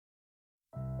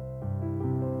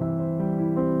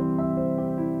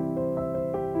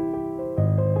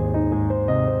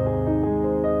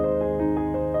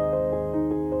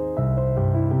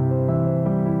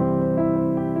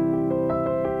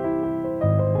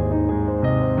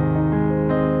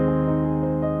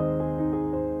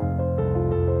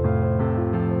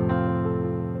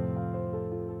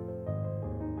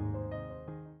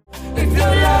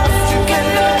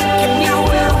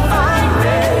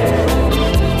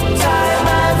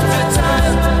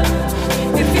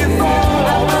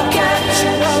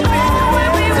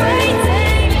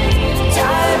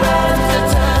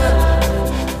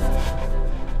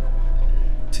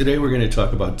Today we're going to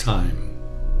talk about time,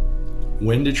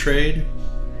 when to trade,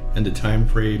 and the time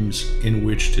frames in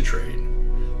which to trade.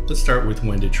 Let's start with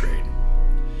when to trade.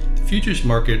 The futures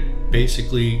market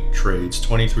basically trades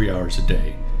 23 hours a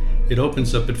day. It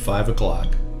opens up at 5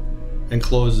 o'clock and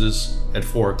closes at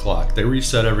 4 o'clock. They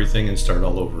reset everything and start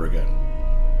all over again.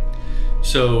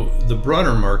 So the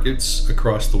broader markets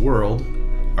across the world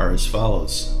are as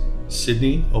follows.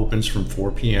 Sydney opens from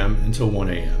 4 p.m. until 1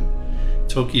 a.m.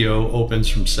 Tokyo opens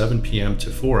from 7 p.m. to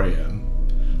 4 a.m.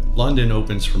 London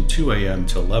opens from 2 a.m.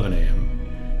 to 11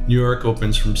 a.m. New York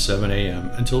opens from 7 a.m.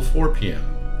 until 4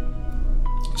 p.m.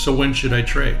 So when should I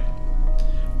trade?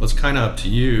 Well, it's kind of up to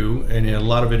you, and a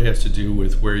lot of it has to do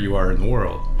with where you are in the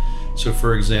world. So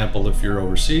for example, if you're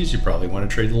overseas, you probably want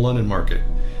to trade the London market.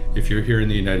 If you're here in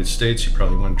the United States, you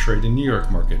probably want to trade the New York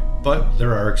market, but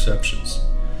there are exceptions.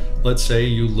 Let's say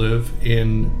you live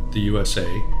in the USA,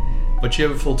 but you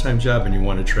have a full-time job and you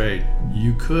want to trade.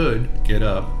 You could get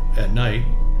up at night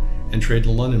and trade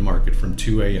the London market from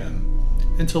 2 a.m.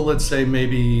 until, let's say,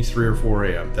 maybe 3 or 4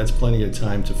 a.m. That's plenty of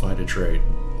time to find a trade.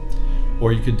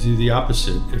 Or you could do the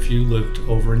opposite. If you lived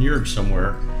over in Europe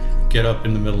somewhere, get up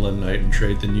in the middle of the night and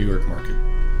trade the New York market.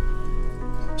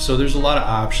 So there's a lot of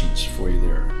options for you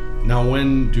there. Now,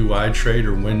 when do I trade,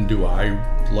 or when do I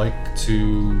like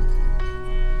to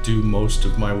do most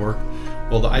of my work?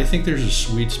 Well, I think there's a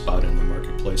sweet spot in the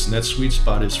marketplace, and that sweet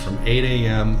spot is from 8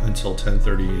 a.m. until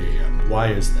 10:30 a.m. Why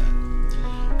is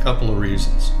that? A couple of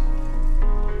reasons.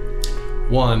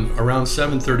 One, around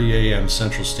 7:30 a.m.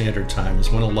 Central Standard Time is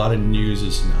when a lot of news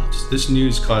is announced. This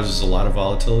news causes a lot of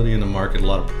volatility in the market, a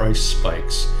lot of price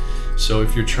spikes. So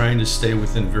if you're trying to stay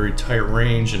within a very tight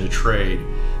range in a trade,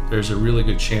 there's a really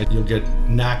good chance you'll get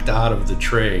knocked out of the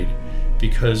trade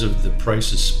because of the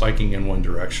prices spiking in one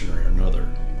direction or another.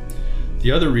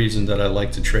 The other reason that I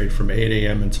like to trade from 8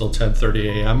 a.m. until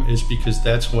 10:30 a.m. is because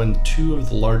that's when two of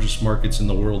the largest markets in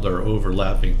the world are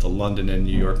overlapping, the London and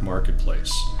New York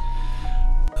marketplace.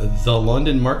 The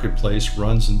London marketplace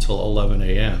runs until 11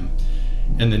 a.m.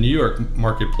 and the New York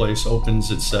marketplace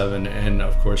opens at 7 and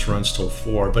of course runs till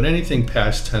 4. But anything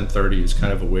past 10:30 is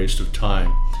kind of a waste of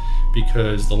time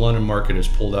because the London market is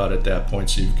pulled out at that point,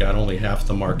 so you've got only half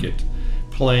the market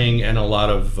playing, and a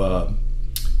lot of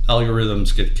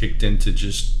algorithms get kicked in to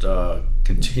just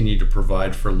continue to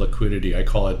provide for liquidity. I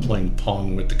call it playing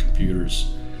Pong with the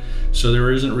computers. So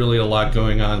there isn't really a lot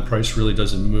going on. Price really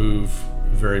doesn't move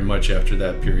very much after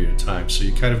that period of time. So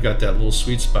you kind of got that little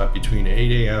sweet spot between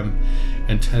 8 a.m.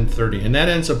 and 10:30. And that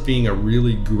ends up being a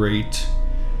really great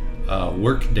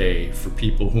work day for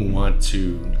people who want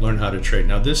to learn how to trade.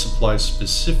 Now, this applies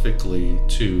specifically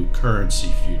to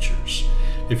currency futures.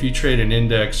 If you trade an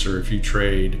index, or if you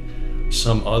trade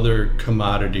some other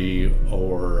commodity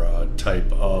or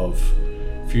type of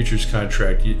futures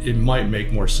contract, it might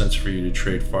make more sense for you to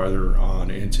trade farther on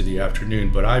into the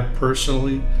afternoon. But I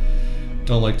personally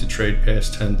don't like to trade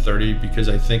past 10:30 because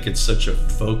I think it's such a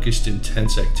focused,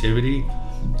 intense activity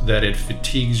that it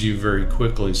fatigues you very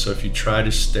quickly. So if you try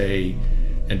to stay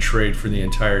and trade for the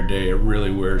entire day, it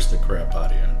really wears the crap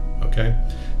out of you. Okay?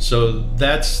 So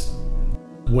that's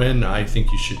when I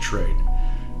think you should trade.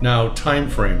 Now, time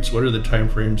frames. What are the time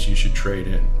frames you should trade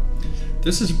in?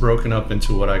 This is broken up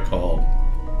into what I call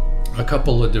a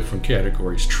couple of different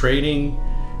categories: trading,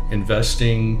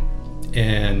 investing,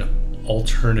 and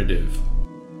alternative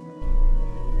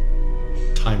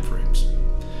time frames.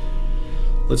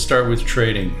 Let's start with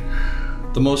trading.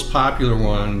 The most popular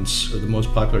ones, or the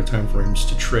most popular time frames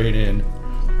to trade in,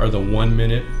 are the 1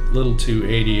 minute, little too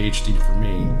ADHD for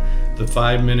me, the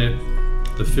 5 minute,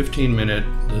 the 15 minute,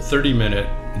 the 30 minute,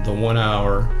 the 1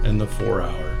 hour, and the 4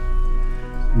 hour.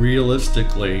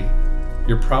 Realistically,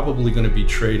 you're probably going to be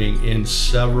trading in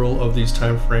several of these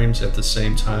time frames at the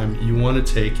same time. You want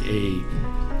to take a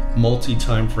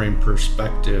multi-time frame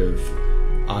perspective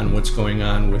on what's going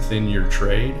on within your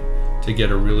trade to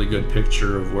get a really good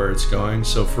picture of where it's going.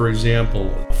 So for example,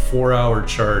 a 4-hour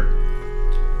chart,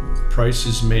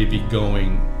 prices may be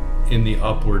going in the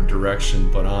upward direction,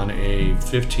 but on a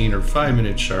 15 or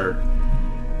 5-minute chart,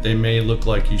 they may look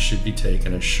like you should be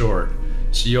taking a short.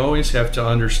 So you always have to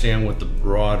understand what the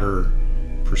broader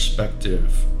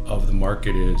perspective of the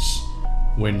market is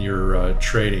when you're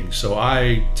trading. So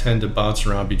I tend to bounce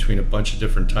around between a bunch of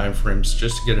different time frames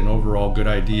just to get an overall good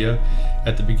idea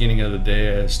at the beginning of the day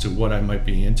as to what I might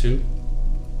be into.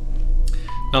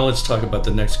 Now let's talk about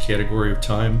the next category of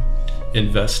time,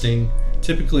 investing.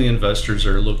 Typically investors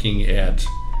are looking at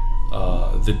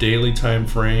the daily time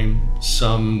frame.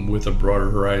 Some with a broader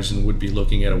horizon would be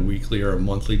looking at a weekly or a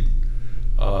monthly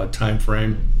time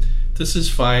frame. This is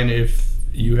fine if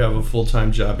you have a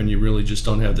full-time job and you really just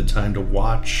don't have the time to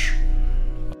watch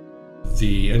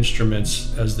the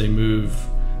instruments as they move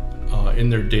in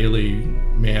their daily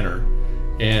manner.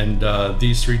 And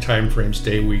these 3 time frames,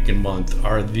 day, week, and month,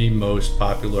 are the most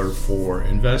popular for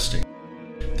investing.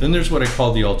 Then there's what I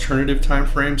call the alternative time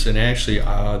frames, and actually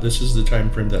this is the time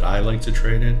frame that I like to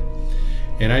trade in.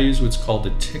 And I use what's called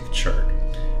a tick chart.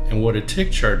 And what a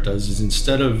tick chart does is,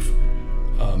 instead of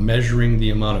measuring the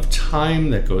amount of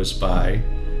time that goes by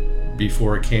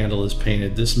before a candle is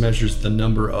painted, this measures the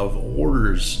number of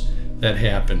orders that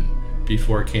happen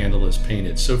before a candle is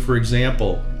painted. So for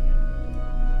example,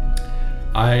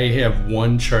 I have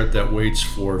one chart that waits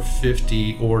for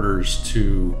 50 orders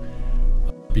to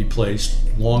be placed,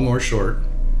 long or short,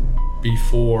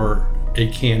 before a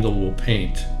candle will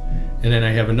paint. And then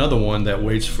I have another one that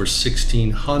waits for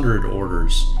 1,600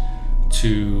 orders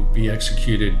to be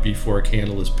executed before a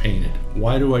candle is painted.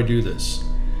 Why do I do this?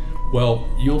 Well,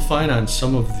 you'll find on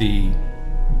some of the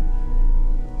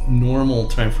normal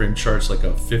time frame charts, like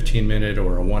a 15-minute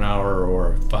or a 1 hour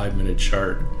or a 5-minute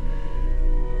chart,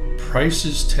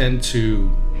 prices tend to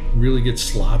really get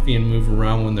sloppy and move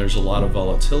around when there's a lot of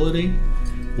volatility.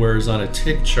 Whereas on a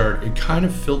tick chart, it kind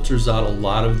of filters out a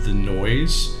lot of the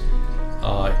noise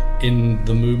in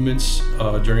the movements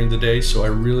during the day. So I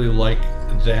really like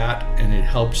that, and it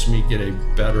helps me get a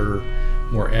better,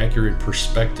 more accurate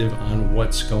perspective on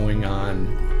what's going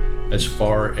on as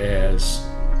far as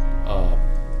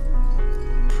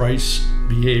price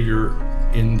behavior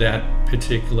in that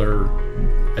particular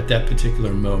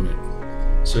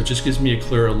moment. So it just gives me a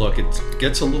clearer look. It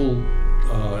takes a little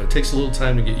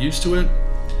time to get used to it,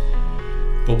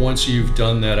 but once you've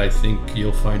done that, I think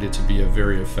you'll find it to be a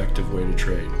very effective way to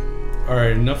trade. All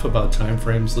right, enough about time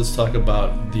frames. Let's talk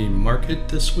about the market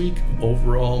this week,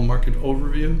 overall market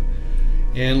overview,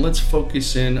 and let's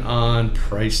focus in on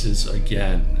prices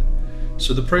again.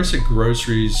 So the price of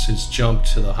groceries has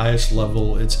jumped to the highest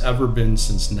level it's ever been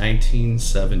since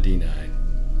 1979.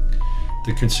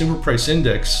 The consumer price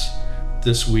index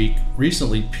this week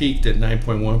recently peaked at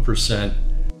 9.1%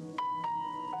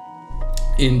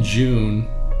 in June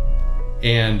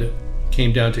and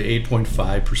came down to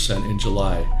 8.5% in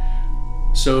July.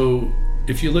 So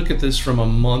if you look at this from a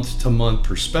month-to-month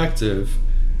perspective,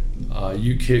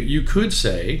 you could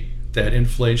say that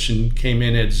inflation came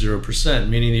in at 0%,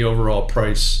 meaning the overall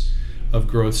price of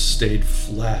growth stayed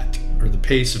flat, or the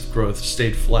pace of growth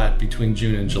stayed flat between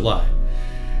June and July.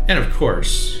 And of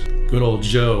course, good old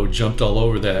Joe jumped all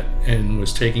over that and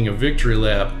was taking a victory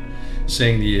lap,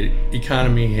 saying the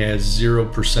economy has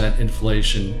 0%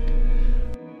 inflation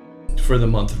for the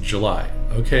month of July.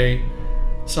 Okay,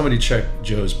 somebody check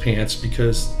Joe's pants,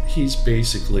 because he's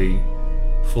basically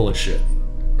full of shit,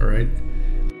 all right?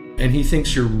 And he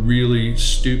thinks you're really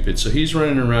stupid. So he's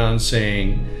running around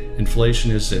saying inflation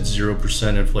is at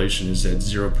 0%, inflation is at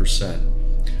 0%,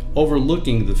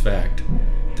 overlooking the fact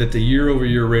that the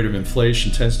year-over-year rate of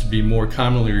inflation tends to be more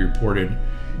commonly reported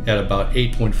at about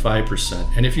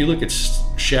 8.5%. And if you look at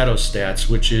shadow stats,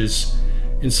 which is,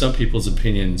 in some people's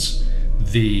opinions,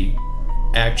 the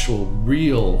actual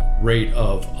real rate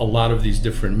of a lot of these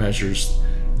different measures,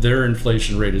 their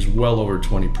inflation rate is well over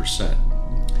 20%.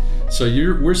 So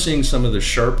we're seeing some of the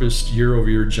sharpest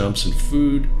year-over-year jumps in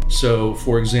food. So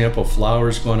for example,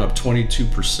 flour's gone up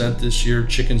 22% this year,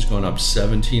 chicken's gone up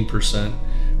 17%,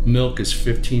 milk is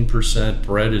 15%,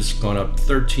 bread has gone up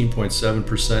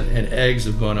 13.7%, and eggs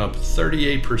have gone up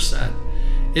 38%.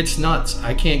 It's nuts.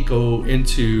 I can't go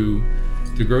into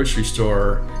the grocery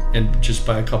store and just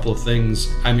buy a couple of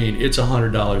things. I mean, it's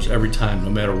 $100 every time, no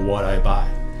matter what I buy.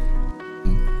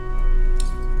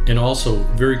 And also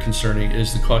very concerning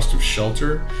is the cost of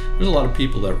shelter. There's a lot of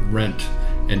people that rent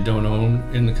and don't own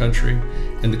in the country,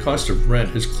 and the cost of rent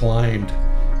has climbed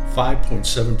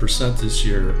 5.7% this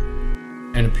year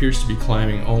and appears to be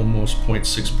climbing almost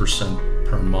 0.6%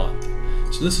 per month.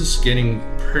 So this is getting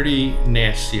pretty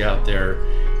nasty out there,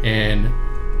 and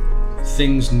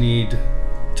things need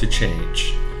to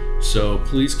change. So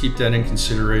please keep that in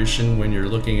consideration when you're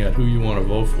looking at who you want to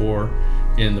vote for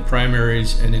in the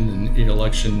primaries and in the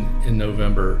election in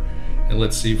November. And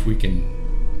let's see if we can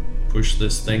push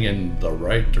this thing in the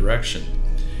right direction.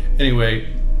 Anyway,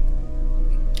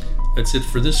 that's it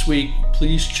for this week.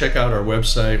 Please check out our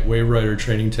website,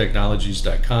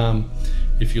 waveridertradingtechnologies.com.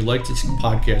 If you like this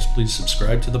podcast, please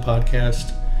subscribe to the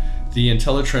podcast. The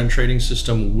Intelli-Trend trading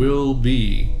system will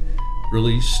be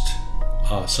released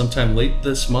sometime late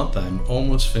this month. I'm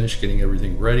almost finished getting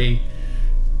everything ready.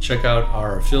 Check out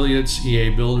our affiliates, EA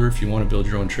Builder, if you want to build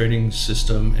your own trading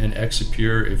system, and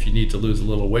Exapure if you need to lose a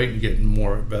little weight and get in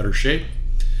better shape.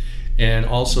 And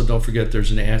also don't forget there's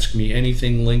an Ask Me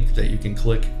Anything link that you can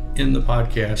click in the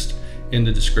podcast in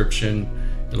the description.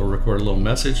 It'll record a little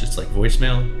message. It's like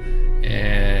voicemail,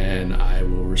 and I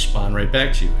will respond right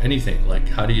back to you. Anything like,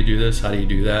 how do you do this? How do you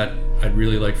do that? I'd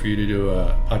really like for you to do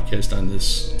a podcast on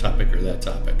this topic or that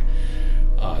topic.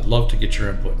 I'd love to get your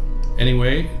input.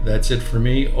 Anyway, that's it for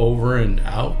me. Over and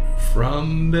out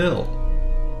from Bill.